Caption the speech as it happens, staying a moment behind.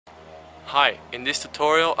Hi, in this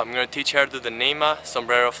tutorial I'm going to teach you how to do the Neymar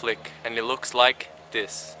Sombrero flick, and it looks like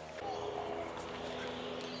this.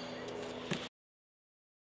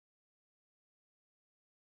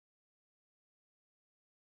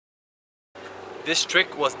 This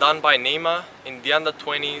trick was done by Neymar in the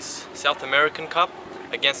under-20s South American Cup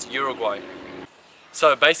against Uruguay.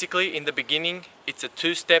 So basically in the beginning it's a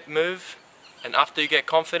two-step move, and after you get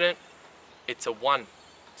confident it's a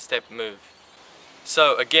one-step move.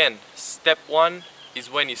 So again, step one is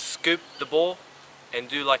when you scoop the ball and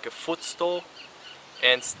do like a foot stall,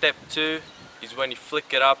 and step two is when you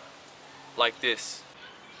flick it up like this.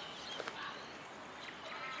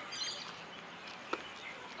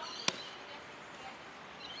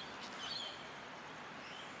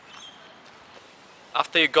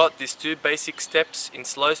 After you got these two basic steps in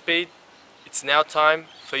slow speed, it's now time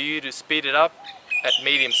for you to speed it up at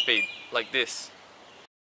medium speed, like this.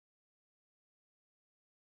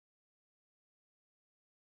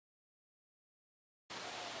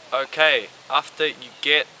 Okay, after you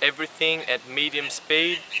get everything at medium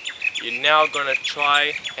speed, you're now gonna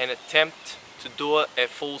try and attempt to do it at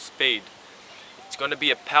full speed. It's gonna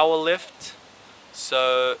be a power lift,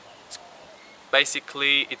 so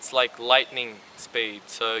basically it's like lightning speed,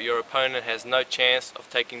 so your opponent has no chance of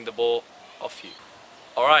taking the ball off you.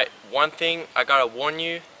 Alright, one thing I gotta warn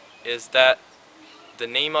you is that the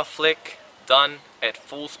Neymar flick done at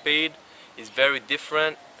full speed is very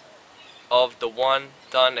different of the one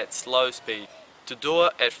done at slow speed. To do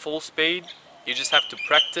it at full speed, you just have to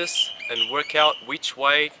practice and work out which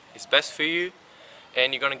way is best for you,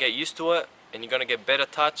 and you're gonna get used to it, and you're gonna get better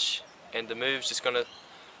touch, and the move's just gonna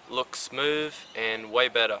look smooth and way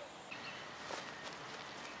better.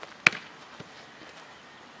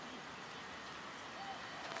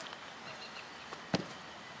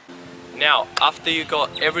 Now, after you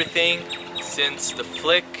got everything since the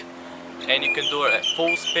flick and you can do it at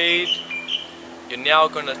full speed, you're now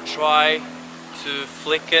gonna try to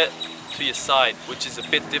flick it to your side, which is a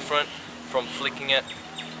bit different from flicking it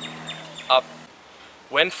up.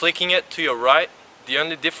 When flicking it to your right, the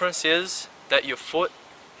only difference is that your foot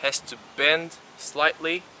has to bend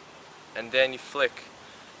slightly and then you flick.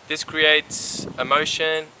 This creates a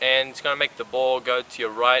motion and it's going to make the ball go to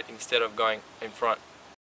your right instead of going in front.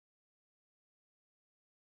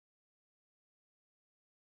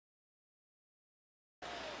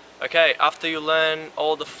 Okay, after you learn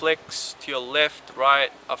all the flicks to your left,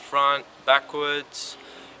 right, up front, backwards,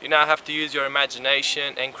 you now have to use your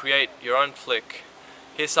imagination and create your own flick.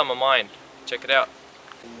 Here's some of mine. Check it out.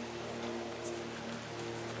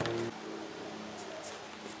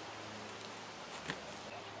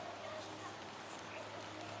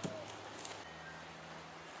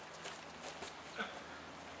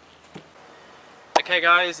 Okay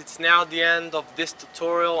guys, it's now the end of this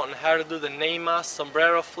tutorial on how to do the Neymar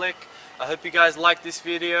Sombrero flick. I hope you guys liked this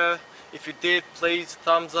video. If you did, please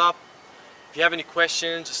thumbs up. If you have any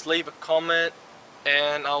questions, just leave a comment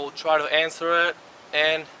and I will try to answer it.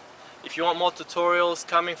 And if you want more tutorials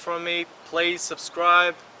coming from me, please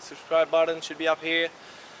subscribe. Subscribe button should be up here.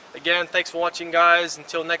 Again, thanks for watching guys.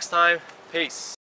 Until next time, peace.